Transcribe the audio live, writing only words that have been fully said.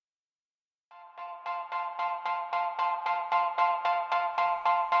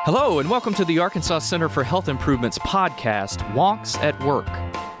Hello, and welcome to the Arkansas Center for Health Improvement's podcast, Wonks at Work.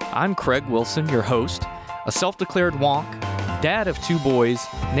 I'm Craig Wilson, your host, a self-declared wonk, dad of 2 boys,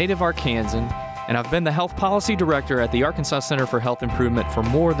 native Arkansan, and I've been the health policy director at the Arkansas Center for Health Improvement for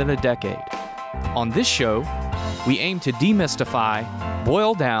more than a decade. On this show, we aim to demystify,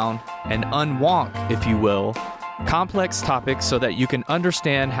 boil down, and unwonk, if you will, complex topics so that you can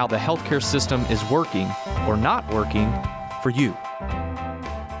understand how the healthcare system is working or not working for you.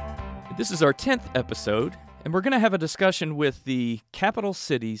 This is our 10th episode, and we're going to have a discussion with the capital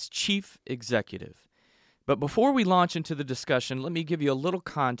city's chief executive. But before we launch into the discussion, let me give you a little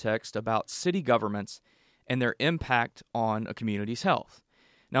context about city governments and their impact on a community's health.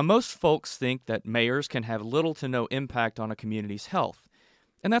 Now, most folks think that mayors can have little to no impact on a community's health,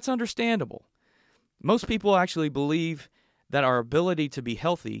 and that's understandable. Most people actually believe that our ability to be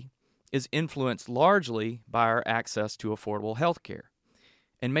healthy is influenced largely by our access to affordable health care.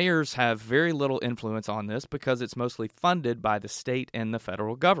 And mayors have very little influence on this because it's mostly funded by the state and the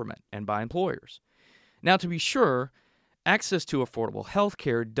federal government and by employers. Now, to be sure, access to affordable health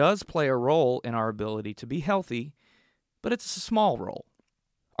care does play a role in our ability to be healthy, but it's a small role.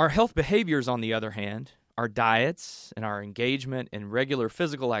 Our health behaviors, on the other hand, our diets and our engagement in regular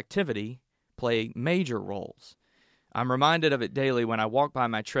physical activity play major roles. I'm reminded of it daily when I walk by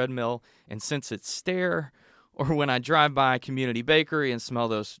my treadmill and sense its stare, or when I drive by a community bakery and smell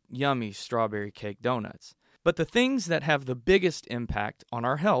those yummy strawberry cake donuts. But the things that have the biggest impact on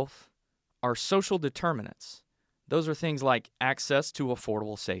our health are social determinants. Those are things like access to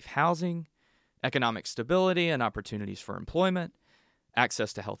affordable, safe housing, economic stability and opportunities for employment,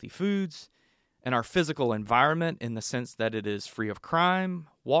 access to healthy foods, and our physical environment in the sense that it is free of crime,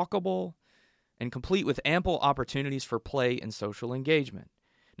 walkable, and complete with ample opportunities for play and social engagement.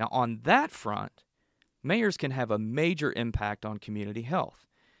 Now, on that front, mayors can have a major impact on community health,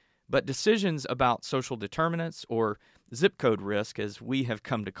 but decisions about social determinants, or zip code risk, as we have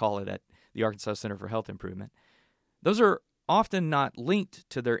come to call it at the Arkansas Center for Health Improvement, those are often not linked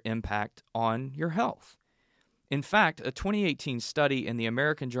to their impact on your health. In fact, a 2018 study in the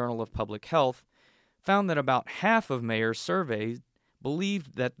American Journal of Public Health found that about half of mayors surveyed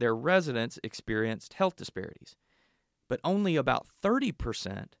believed that their residents experienced health disparities, but only about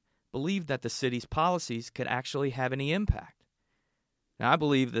 30% believed that the city's policies could actually have any impact. Now, I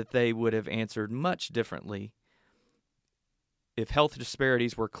believe that they would have answered much differently if health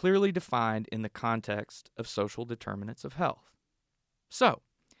disparities were clearly defined in the context of social determinants of health. So,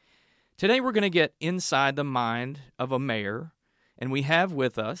 today we're going to get inside the mind of a mayor, and we have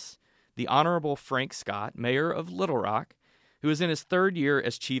with us the Honorable Frank Scott, mayor of Little Rock, who is in his 3rd year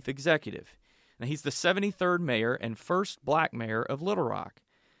as chief executive. Now, he's the 73rd mayor and first black mayor of Little Rock.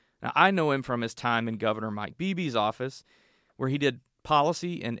 Now, I know him from his time in Governor Mike Beebe's office, where he did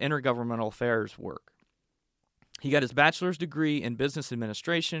policy and intergovernmental affairs work. He got his bachelor's degree in business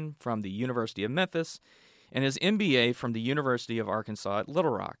administration from the University of Memphis and his MBA from the University of Arkansas at Little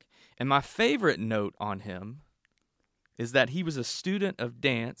Rock. And my favorite note on him is that he was a student of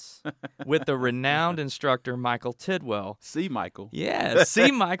dance with the renowned instructor Michael Tidwell. C. Michael. Yeah, C.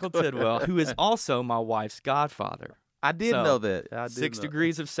 Michael Tidwell, who is also my wife's godfather. I did know that. 6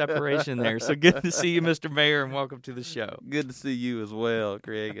 degrees of separation there. So good to see you, Mr. Mayor, and welcome to the show. Good to see you as well,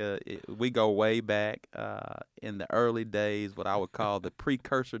 Craig. We go way back in the early days, what I would call the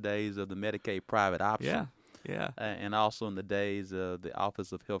precursor days of the Medicaid private option. Yeah. And also in the days of the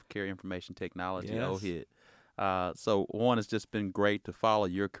Office of Healthcare Information Technology, Yes. OHIT. So, one, it's just been great to follow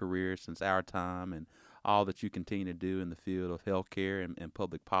your career since our time and all that you continue to do in the field of healthcare and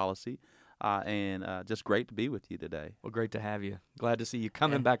public policy. And just great to be with you today. Well, great to have you. Glad to see you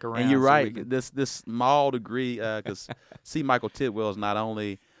coming back around. And you're right. So This small degree, because C. Michael Tidwell is not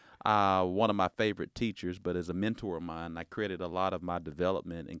only one of my favorite teachers, but as a mentor of mine. I credit a lot of my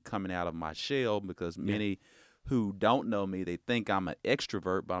development and coming out of my shell because many who don't know me, they think I'm an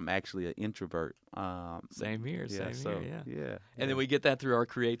extrovert, but I'm actually an introvert. Same here. Yeah. And then we get that through our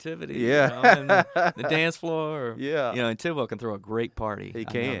creativity. Yeah. You know, and the dance floor. Yeah. You know, and Tidwell can throw a great party. He I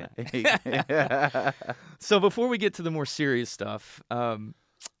can. know that. So before we get to the more serious stuff,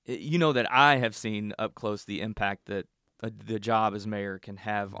 you know that I have seen up close the impact that the job as mayor can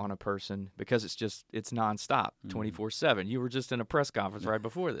have on a person because it's nonstop, 24/7. You were just in a press conference right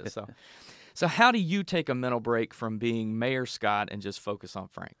before this. So how do you take a mental break from being Mayor Scott and just focus on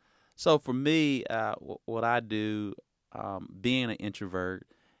Frank? So for me, what I do, being an introvert,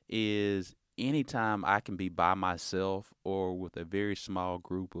 is anytime I can be by myself or with a very small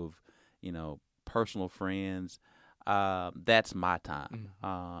group of, personal friends, that's my time.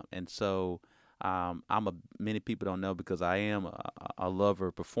 And so Many people don't know because I am a lover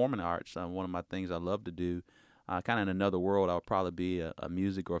of performing arts. One of my things I love to do, kind of in another world, I would probably be a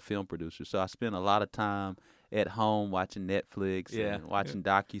music or a film producer. So I spend a lot of time at home watching Netflix and watching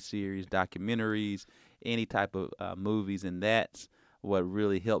docuseries, documentaries, any type of movies, and that's what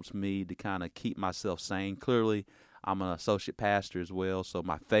really helps me to kind of keep myself sane. Clearly, I'm an associate pastor as well, so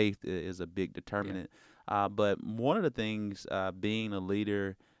my faith is a big determinant. But one of the things, being a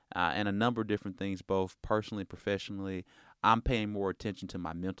leader and a number of different things, both personally and professionally, I'm paying more attention to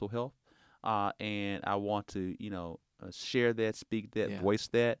my mental health, and I want to, share that, speak that, voice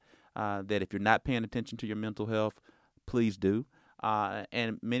that, that if you're not paying attention to your mental health, please do.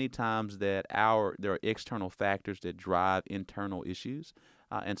 And many times there are external factors that drive internal issues.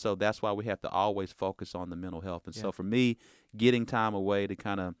 And so that's why we have to always focus on the mental health. And so for me, getting time away to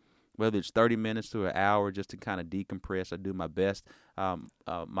kind of, whether it's 30 minutes to an hour, just to kind of decompress, I do my best.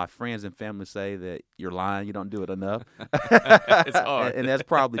 My friends and family say that you're lying, you don't do it enough. It's hard. And that's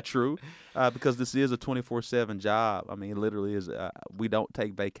probably true because this is a 24/7 job. I mean, it literally is. We don't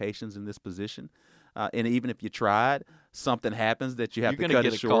take vacations in this position. And even if you tried, something happens that you have to cut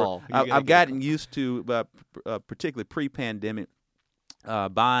it short. I've gotten used to, particularly pre-pandemic,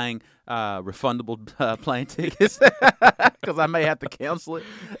 buying refundable plane tickets because I may have to cancel it.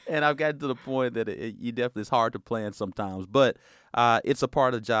 And I've gotten to the point that it's hard to plan sometimes. But it's a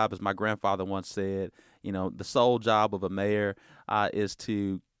part of the job, as my grandfather once said. The sole job of a mayor is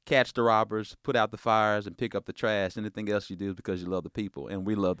to catch the robbers, put out the fires, and pick up the trash. Anything else you do is because you love the people, and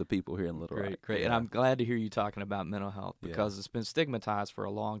we love the people here in Little Rock. Great. And I'm glad to hear you talking about mental health because it's been stigmatized for a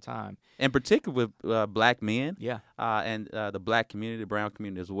long time. And particularly with black men, and the black community, the brown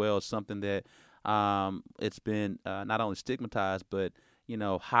community as well, is something that it's been not only stigmatized, but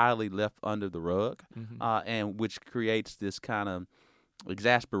highly left under the rug, and which creates this kind of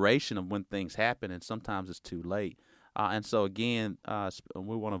exasperation of when things happen, and sometimes it's too late. And so, again,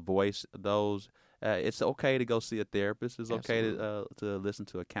 we want to voice those. It's okay to go see a therapist. It's okay to listen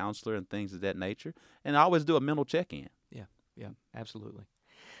to a counselor and things of that nature. And I always do a mental check-in. Yeah, absolutely.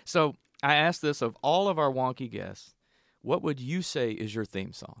 So I asked this of all of our wonky guests, what would you say is your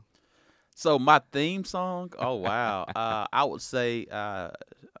theme song? So my theme song, oh, wow. I would say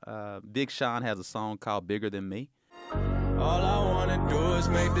Big Sean has a song called Bigger Than Me. All I want to do is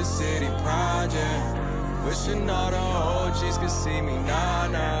make the city proud, yeah. Wishing all the OGs could see me, nah,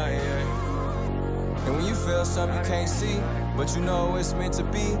 yeah. And when you feel something you can't see, but you know it's meant to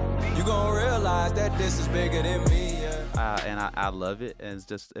be, you gonna realize that this is bigger than me, yeah. And I love it. And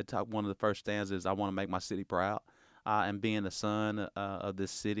it's one of the first stanzas is I want to make my city proud. And being the son of this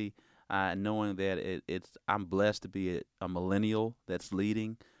city, knowing that I'm blessed to be a millennial that's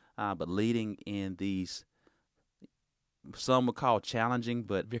leading, but leading in these, some would call challenging,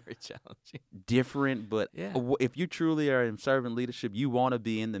 but very challenging, different. But if you truly are in servant leadership, you want to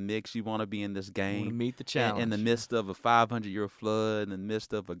be in the mix. You want to be in this game. You want to meet the challenge. In the midst of a 500-year flood, in the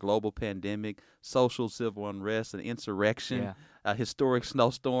midst of a global pandemic, social civil unrest, an insurrection, a historic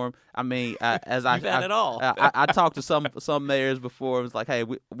snowstorm. I mean, You've had it all. I talked to some mayors before. It was like, hey,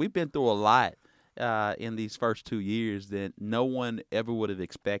 we've been through a lot in these first 2 years that no one ever would have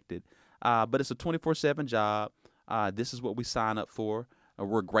expected. But it's a 24/7 job. This is what we sign up for.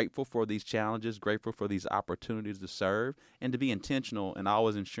 We're grateful for these challenges, grateful for these opportunities to serve, and to be intentional and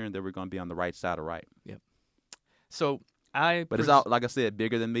always ensuring that we're going to be on the right side of right. Yep. So it's all, like I said,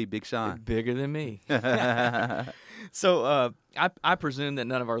 bigger than me, Big Sean. Bigger than me. So I presume that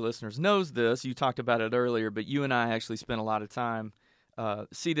none of our listeners knows this. You talked about it earlier, but you and I actually spent a lot of time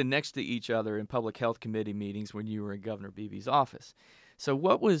seated next to each other in public health committee meetings when you were in Governor Beebe's office. So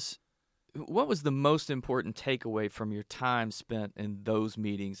what was the most important takeaway from your time spent in those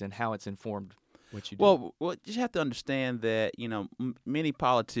meetings and how it's informed what you do? Well, you have to understand that, many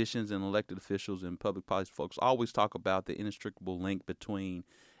politicians and elected officials and public policy folks always talk about the inextricable link between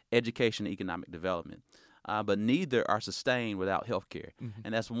education and economic development. But neither are sustained without health care. Mm-hmm.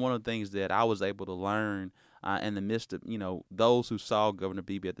 And that's one of the things that I was able to learn in the midst of, those who saw Governor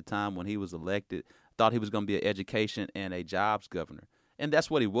Beebe at the time when he was elected thought he was going to be an education and a jobs governor. And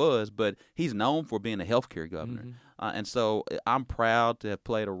that's what he was, but he's known for being a healthcare governor. Mm-hmm. And so I'm proud to have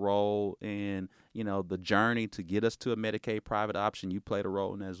played a role in, the journey to get us to a Medicaid private option. You played a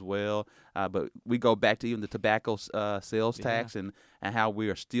role in that as well. But we go back to even the tobacco sales tax and how we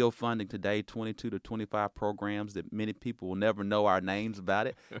are still funding today 22 to 25 programs that many people will never know our names about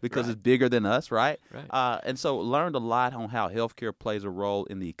it because it's bigger than us, right? And so learned a lot on how healthcare plays a role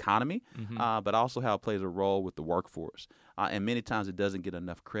in the economy, but also how it plays a role with the workforce. And many times it doesn't get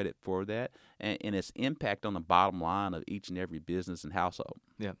enough credit for that and its impact on the bottom line of each and every business and household.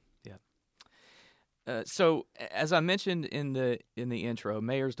 Yeah. So, as I mentioned in the intro,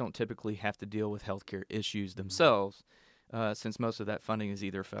 mayors don't typically have to deal with healthcare issues themselves, since most of that funding is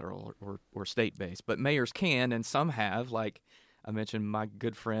either federal or state based. But mayors can, and some have. Like I mentioned, my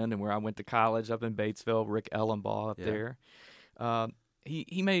good friend and where I went to college up in Batesville, Rick Ellenbaugh up there.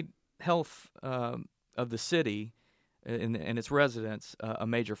 He made health of the city and its residents a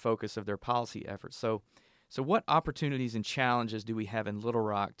major focus of their policy efforts. So what opportunities and challenges do we have in Little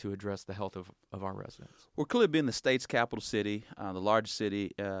Rock to address the health of our residents? Well, clearly being the state's capital city, the largest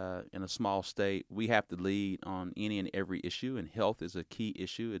city in a small state, we have to lead on any and every issue, and health is a key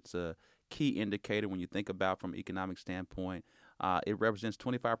issue. It's a key indicator when you think about from an economic standpoint. It represents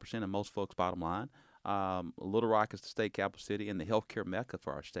 25% of most folks' bottom line. Little Rock is the state capital city and the healthcare mecca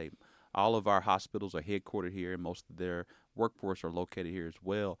for our state. All of our hospitals are headquartered here, and most of their workforce are located here as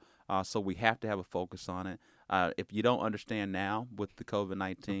well. So we have to have a focus on it. If you don't understand now with the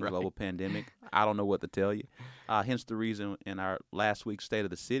COVID-19 global pandemic, I don't know what to tell you. Hence the reason in our last week's State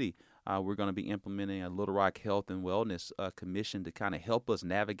of the City, we're going to be implementing a Little Rock Health and Wellness Commission to kind of help us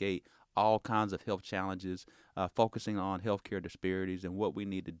navigate all kinds of health challenges, focusing on healthcare disparities and what we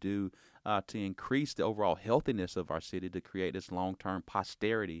need to do to increase the overall healthiness of our city to create this long-term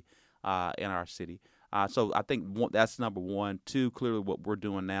posterity in our city. So I think that's number one. Two, clearly what we're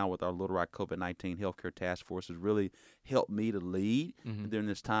doing now with our Little Rock COVID-19 Healthcare Task Force has really helped me to lead during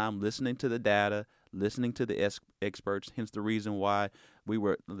this time, listening to the data, listening to the experts, hence the reason why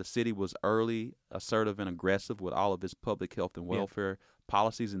the city was early, assertive, and aggressive with all of its public health and welfare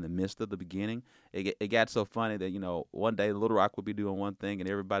policies in the midst of the beginning. It got so funny that, one day Little Rock would be doing one thing and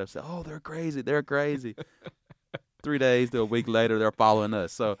everybody would say, oh, they're crazy. 3 days to a week later, they're following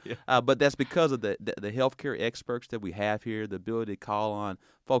us. So, but that's because of the healthcare experts that we have here, the ability to call on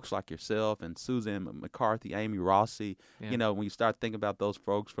folks like yourself and Suzanne McCarthy, Amy Rossi. When you start thinking about those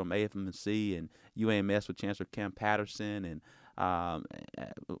folks from AFMC and UAMS with Chancellor Cam Patterson and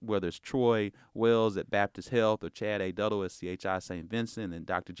whether it's Troy Wells at Baptist Health or Chad A. Duttle at CHI St. Vincent and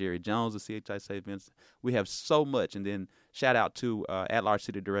Dr. Jerry Jones at CHI St. Vincent. We have so much. And then shout out to at-large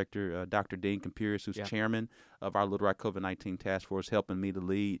city director Dr. Dean Campiris, who's chairman of our Little Rock COVID-19 Task Force, helping me to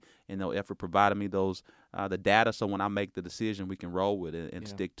lead in the effort, providing me those the data so when I make the decision, we can roll with it and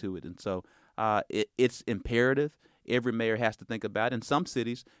stick to it. And so it's imperative. Every mayor has to think about it. In some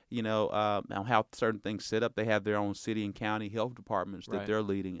cities, how certain things set up. They have their own city and county health departments that they're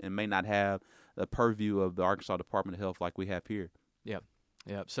leading and may not have the purview of the Arkansas Department of Health like we have here. Yeah.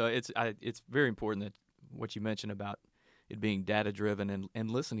 So it's very important that what you mentioned about it being data driven and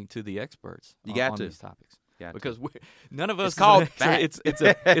listening to the experts on these topics. Because none of us. It's called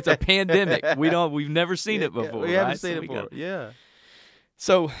it's a pandemic. We've never seen it before. We haven't seen it before.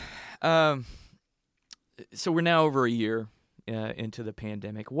 So we're now over a year into the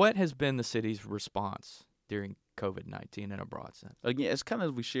pandemic. What has been the city's response during COVID-19 in a broad sense? Again, it's kind of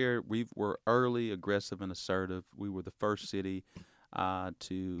as we shared. We were early, aggressive, and assertive. We were the first city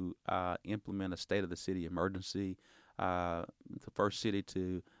to implement a state of the city emergency. The first city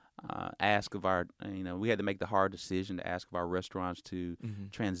to ask of our, we had to make the hard decision to ask of our restaurants to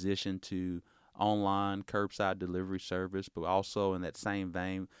transition to online curbside delivery service, but also in that same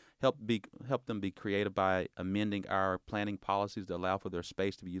vein, help them be creative by amending our planning policies to allow for their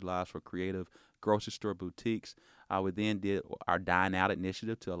space to be utilized for creative grocery store boutiques. We then did our Dine Out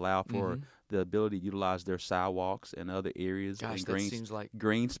initiative to allow for the ability to utilize their sidewalks and other areas in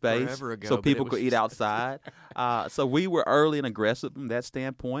green space so people could eat outside. So we were early and aggressive from that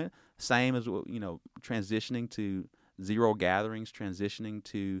standpoint. Same as, transitioning to zero gatherings, transitioning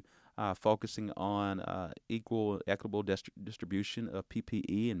to focusing on equal, equitable distribution of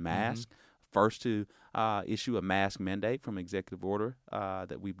PPE and masks. First to issue a mask mandate from executive order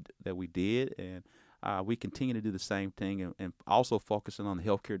that we did, and we continue to do the same thing, and also focusing on the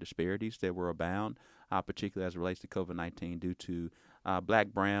healthcare disparities that were abound, particularly as it relates to COVID-19, due to Black,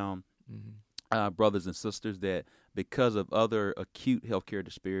 brown brothers and sisters that, because of other acute healthcare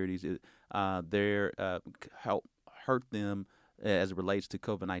disparities, they're hurt them as it relates to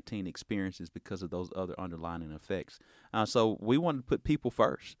COVID-19 experiences because of those other underlying effects. So we wanted to put people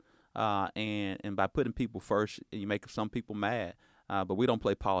first. And by putting people first, you make some people mad, but we don't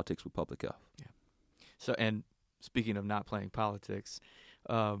play politics with public health. So, and speaking of not playing politics,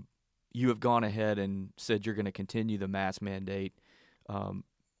 you have gone ahead and said you're going to continue the mask mandate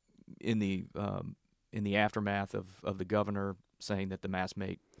in the aftermath of the governor saying that the mask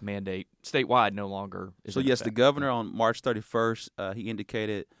mandate statewide no longer is. So yes, the governor on March 31st, he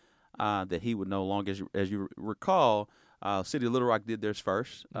indicated that he would no longer, as you recall. City of Little Rock did theirs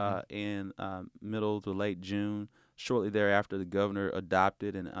first in middle to late June, Shortly thereafter, the governor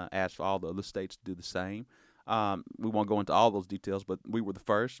adopted and asked for all the other states to do the same. We won't go into all those details, but we were the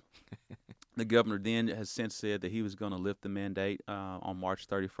first. The governor then has since said that he was going to lift the mandate on March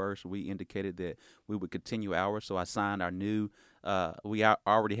 31st. We indicated that we would continue ours, so I signed our new we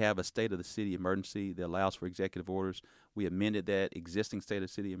already have a state of the city emergency that allows for executive orders. We amended that existing state of the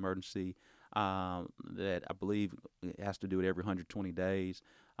city emergency that I believe has to do it every 120 days.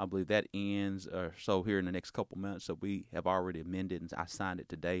 I believe that ends so here in the next couple months. So we have already amended, and I signed it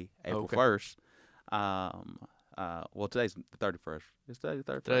today, April 1st. Well, today's the 31st. Is today the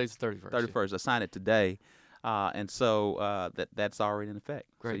 31st? Today's the 31st. 31st. Yeah. I signed it today, and so that's already in effect.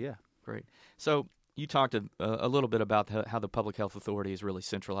 Great. So, yeah. Great. So you talked a little bit about how the public health authority is really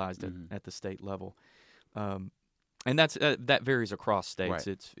centralized at the state level, and that varies across states.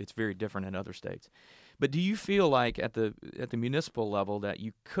 Right. It's very different in other states. But do you feel like at the municipal level that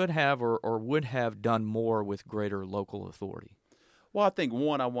you could have or would have done more with greater local authority? Well, I think,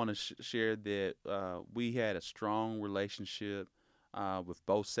 one, I want to share that we had a strong relationship with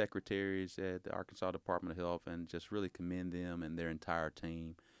both secretaries at the Arkansas Department of Health, and just really commend them and their entire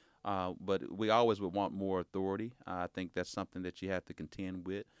team. But we always would want more authority. I think that's something that you have to contend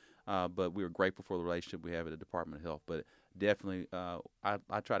with. But we were grateful for the relationship we have at the Department of Health. But definitely,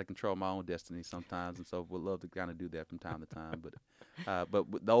 I try to control my own destiny sometimes, and so would love to kind of do that from time to time. But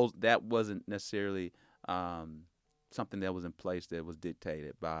that wasn't necessarily something that was in place that was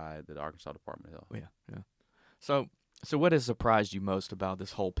dictated by the Arkansas Department of Health. Yeah. So what has surprised you most about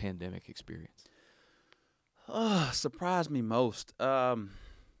this whole pandemic experience? Surprised me most.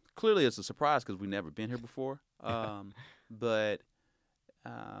 Clearly, it's a surprise because we've never been here before. But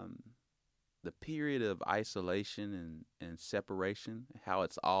the period of isolation and separation, how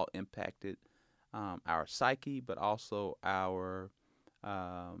it's all impacted our psyche, but also our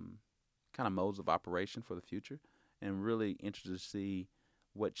kind of modes of operation for the future, and really interested to see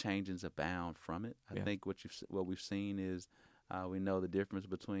what changes abound from it. I think what we've seen is we know the difference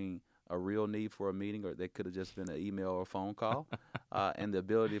between a real need for a meeting, or they could have just been an email or a phone call, and the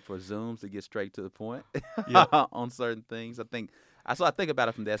ability for Zooms to get straight to the point on certain things. I think about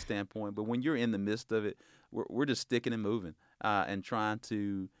it from that standpoint. But when you're in the midst of it, we're just sticking and moving and trying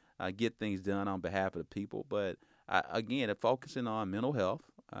to get things done on behalf of the people. But again, focusing on mental health,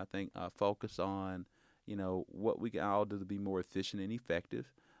 I think focus on what we can all do to be more efficient and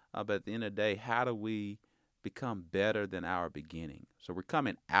effective. But at the end of the day, how do we become better than our beginning? So we're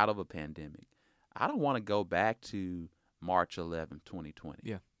coming out of a pandemic. I don't want to go back to March 11,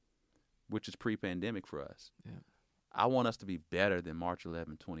 2020, which is pre-pandemic for us. Yeah. I want us to be better than March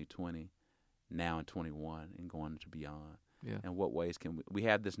 11, 2020, now in 21 and going to beyond. Yeah. And what ways can we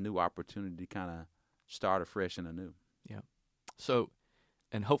have this new opportunity to kind of start afresh and anew? Yeah. So,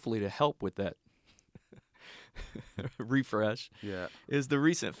 and hopefully to help with that refresh is the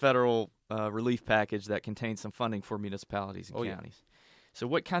recent federal relief package that contains some funding for municipalities and counties. So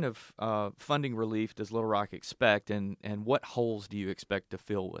what kind of funding relief does Little Rock expect, and what holes do you expect to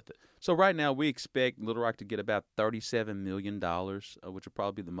fill with it? So right now we expect Little Rock to get about $37 million, which will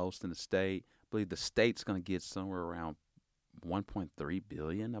probably be the most in the state. I believe the state's going to get somewhere around $1.3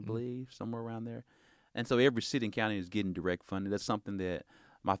 billion, I believe, somewhere around there. And so every city and county is getting direct funding. That's something that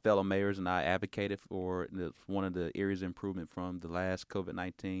my fellow mayors and I advocated for. One of the areas of improvement from the last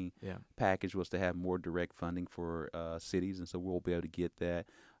COVID-19 package was to have more direct funding for cities, and so we'll be able to get that.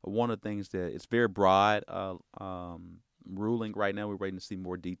 One of the things that it's very broad ruling right now. We're waiting to see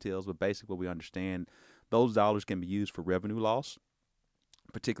more details, but basically what we understand, those dollars can be used for revenue loss,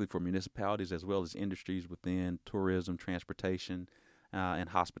 particularly for municipalities as well as industries within tourism, transportation, and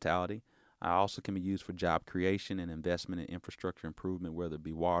hospitality. Also can be used for job creation and investment in infrastructure improvement, whether it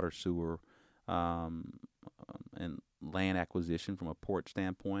be water, sewer, and land acquisition from a port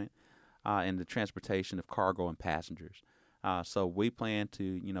standpoint, and the transportation of cargo and passengers. So we plan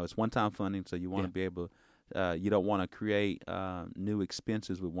to, it's one-time funding, so you want to be able you don't want to create new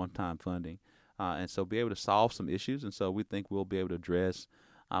expenses with one-time funding. And so be able to solve some issues. And so we think we'll be able to address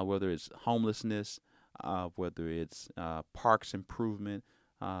whether it's homelessness, whether it's parks improvement,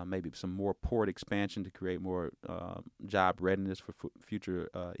 maybe some more port expansion to create more job readiness for future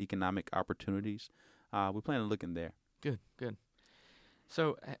economic opportunities. We plan on looking there. Good.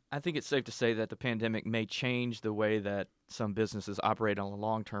 So I think it's safe to say that the pandemic may change the way that some businesses operate on a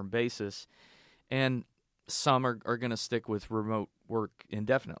long-term basis, and some are going to stick with remote work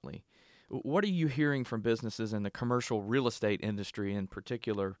indefinitely. What are you hearing from businesses in the commercial real estate industry in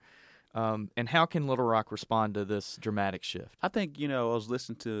particular, and how can Little Rock respond to this dramatic shift? I think, I was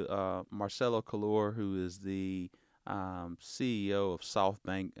listening to Marcelo Calor, who is the CEO of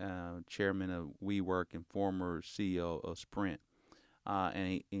SoftBank, chairman of WeWork, and former CEO of Sprint.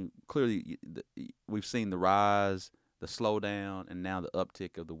 And clearly, we've seen the rise, the slowdown, and now the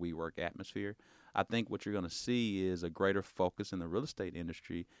uptick of the WeWork atmosphere. I think what you're going to see is a greater focus in the real estate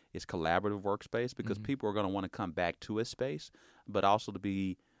industry is collaborative workspace, because people are going to want to come back to a space, but also to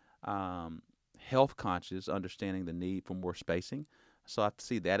be health conscious, understanding the need for more spacing. So I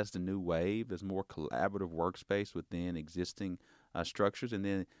see that as the new wave. There's more collaborative workspace within existing structures, and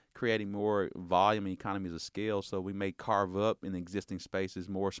then creating more volume and economies of scale. So we may carve up in existing spaces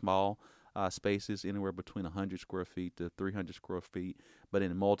more small spaces, anywhere between 100 square feet to 300 square feet, but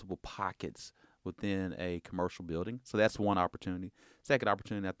in multiple pockets within a commercial building. So that's one opportunity. Second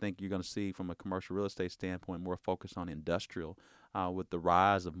opportunity, I think you're going to see from a commercial real estate standpoint, more focus on industrial with the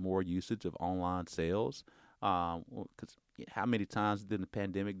rise of more usage of online sales. Because how many times during the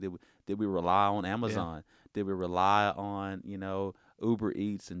pandemic did we rely on Amazon? Yeah. Did we rely on Uber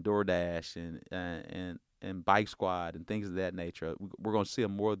Eats and DoorDash and Bike Squad and things of that nature? We're going to see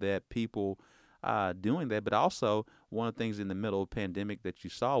more of that, people doing that. But also, one of the things in the middle of the pandemic that you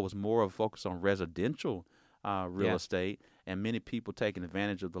saw was more of a focus on residential real estate, and many people taking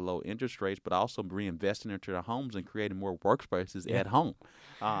advantage of the low interest rates, but also reinvesting into their homes and creating more workspaces at home.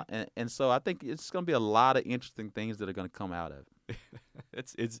 And so I think it's going to be a lot of interesting things that are going to come out of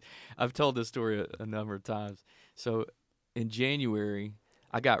it. I've told this story a number of times. So in January,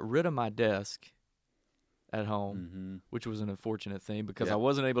 I got rid of my desk at home, which was an unfortunate thing because I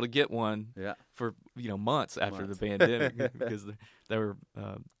wasn't able to get one for months after the pandemic because they were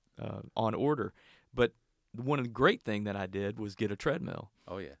on order. But one great thing that I did was get a treadmill.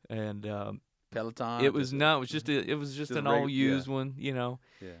 Oh yeah, and Peloton. It was just an all used one,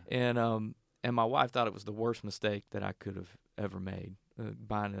 Yeah. And my wife thought it was the worst mistake that I could have ever made,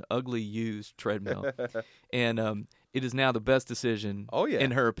 buying an ugly used treadmill. And it is now the best decision,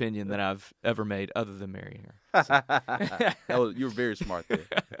 in her opinion, that I've ever made, other than marrying her. So. You were very smart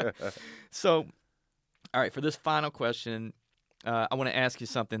there. So, all right, for this final question, I want to ask you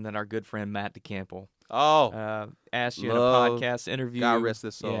something that our good friend Matt DeCample asked you in a podcast interview. God rest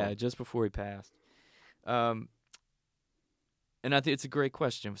his soul. Yeah, just before he passed. And I think it's a great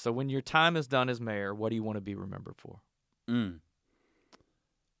question. So when your time is done as mayor, what do you want to be remembered for?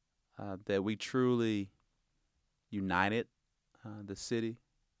 That we truly united the city.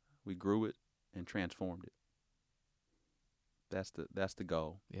 We grew it and transformed it. That's the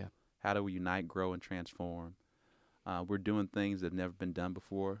goal. Yeah. How do we unite, grow, and transform? We're doing things that have never been done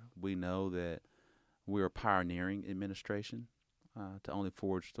before. We know that we're a pioneering administration to only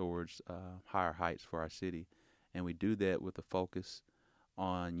forge towards higher heights for our city. And we do that with a focus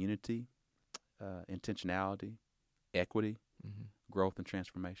on unity, intentionality, equity, growth, and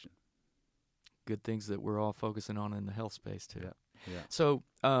transformation. Good things that we're all focusing on in the health space, too. Yeah. So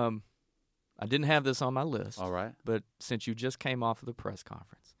I didn't have this on my list. All right. But since you just came off of the press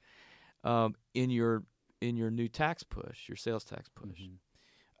conference, in your new tax push, your sales tax push,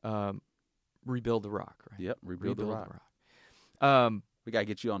 Rebuild the Rock, right? Yep, Rebuild the Rock. We got to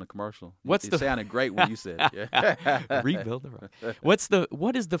get you on the commercial. It sounded great when you said it. Rebuild the Rock.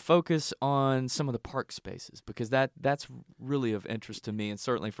 What is the focus on some of the park spaces? Because that's really of interest to me, and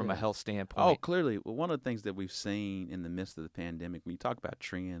certainly from a health standpoint. Oh, clearly. Well, one of the things that we've seen in the midst of the pandemic, when you talk about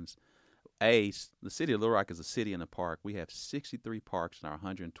trends, the city of Little Rock is a city and a park. We have 63 parks in our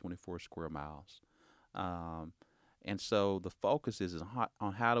 124 square miles. And so the focus is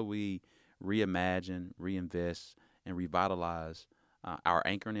on how do we reimagine, reinvest, and revitalize our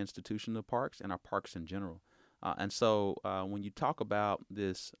anchoring institution of parks and our parks in general. And so when you talk about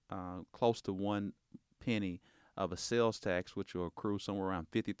this close to 1 penny of a sales tax, which will accrue somewhere around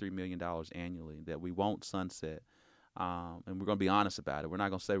 $53 million annually, that we won't sunset, and we're going to be honest about it. We're not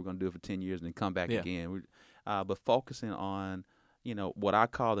going to say we're going to do it for 10 years and then come back again. But focusing on what I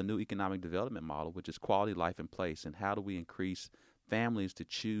call the new economic development model, which is quality life and place, and how do we increase families to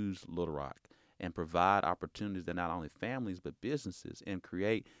choose Little Rock and provide opportunities that not only families but businesses, and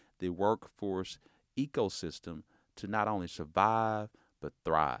create the workforce ecosystem to not only survive but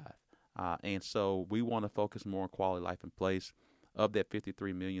thrive. And so we want to focus more on quality life and place. Of that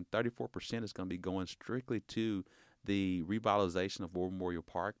 $53 million, 34% is going to be going strictly to the revitalization of War Memorial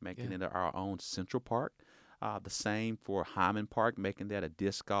Park, making it our own central park. The same for Hyman Park, making that a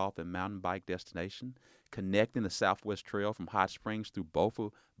disc golf and mountain bike destination, connecting the Southwest Trail from Hot Springs through both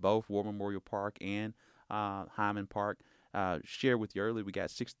War Memorial Park and Hyman Park. Shared with you earlier, we got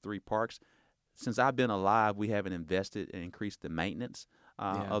 63 parks. Since I've been alive, we haven't invested and increased the maintenance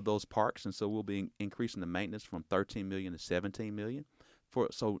of those parks, and so we'll be increasing the maintenance from $13 million to $17 million.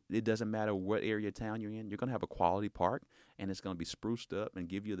 So it doesn't matter what area of town you're in, you're going to have a quality park, and it's going to be spruced up and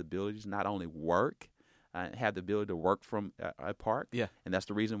give you the ability to not only work, have the ability to work from a park. Yeah. And that's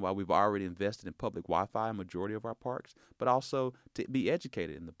the reason why we've already invested in public Wi-Fi in majority of our parks, but also to be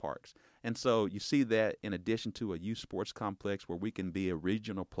educated in the parks. And so you see that in addition to a youth sports complex where we can be a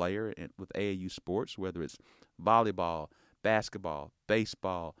regional player with AAU sports, whether it's volleyball, basketball,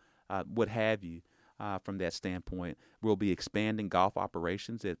 baseball, what have you. From that standpoint, we'll be expanding golf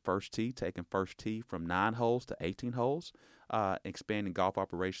operations at First Tee, taking First Tee from 9 holes to 18 holes, expanding golf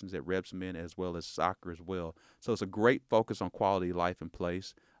operations at Rebsamen as well as soccer as well. So it's a great focus on quality of life and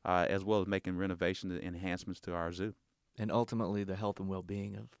place, as well as making renovations and enhancements to our zoo. And ultimately, the health and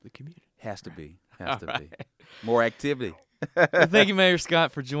well-being of the community. Has to be. More activity. Well, thank you, Mayor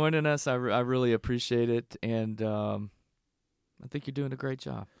Scott, for joining us. I really appreciate it, and I think you're doing a great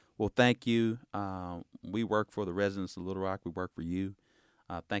job. Well, thank you. We work for the residents of Little Rock. We work for you.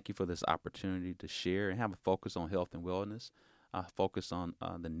 Thank you for this opportunity to share and have a focus on health and wellness, focus on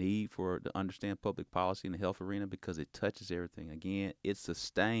the need to understand public policy in the health arena because it touches everything. Again, it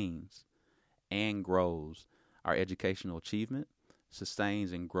sustains and grows our educational achievement,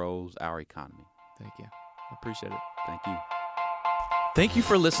 sustains and grows our economy. Thank you. I appreciate it. Thank you. Thank you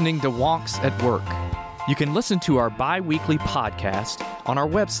for listening to Wonks at Work. You can listen to our bi-weekly podcast on our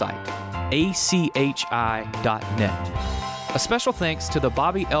website, achi.net. A special thanks to the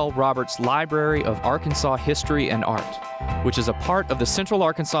Bobby L. Roberts Library of Arkansas History and Art, which is a part of the Central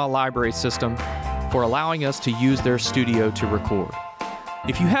Arkansas Library System, for allowing us to use their studio to record.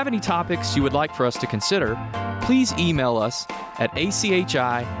 If you have any topics you would like for us to consider, please email us at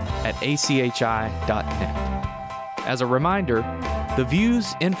achi@achi.net. As a reminder, the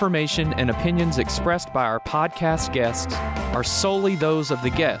views, information, and opinions expressed by our podcast guests are solely those of the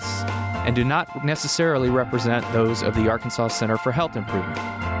guests and do not necessarily represent those of the Arkansas Center for Health Improvement.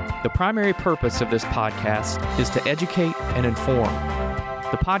 The primary purpose of this podcast is to educate and inform.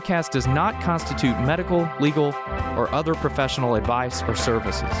 The podcast does not constitute medical, legal, or other professional advice or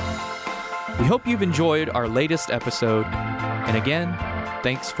services. We hope you've enjoyed our latest episode, and again,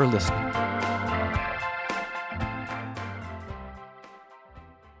 thanks for listening.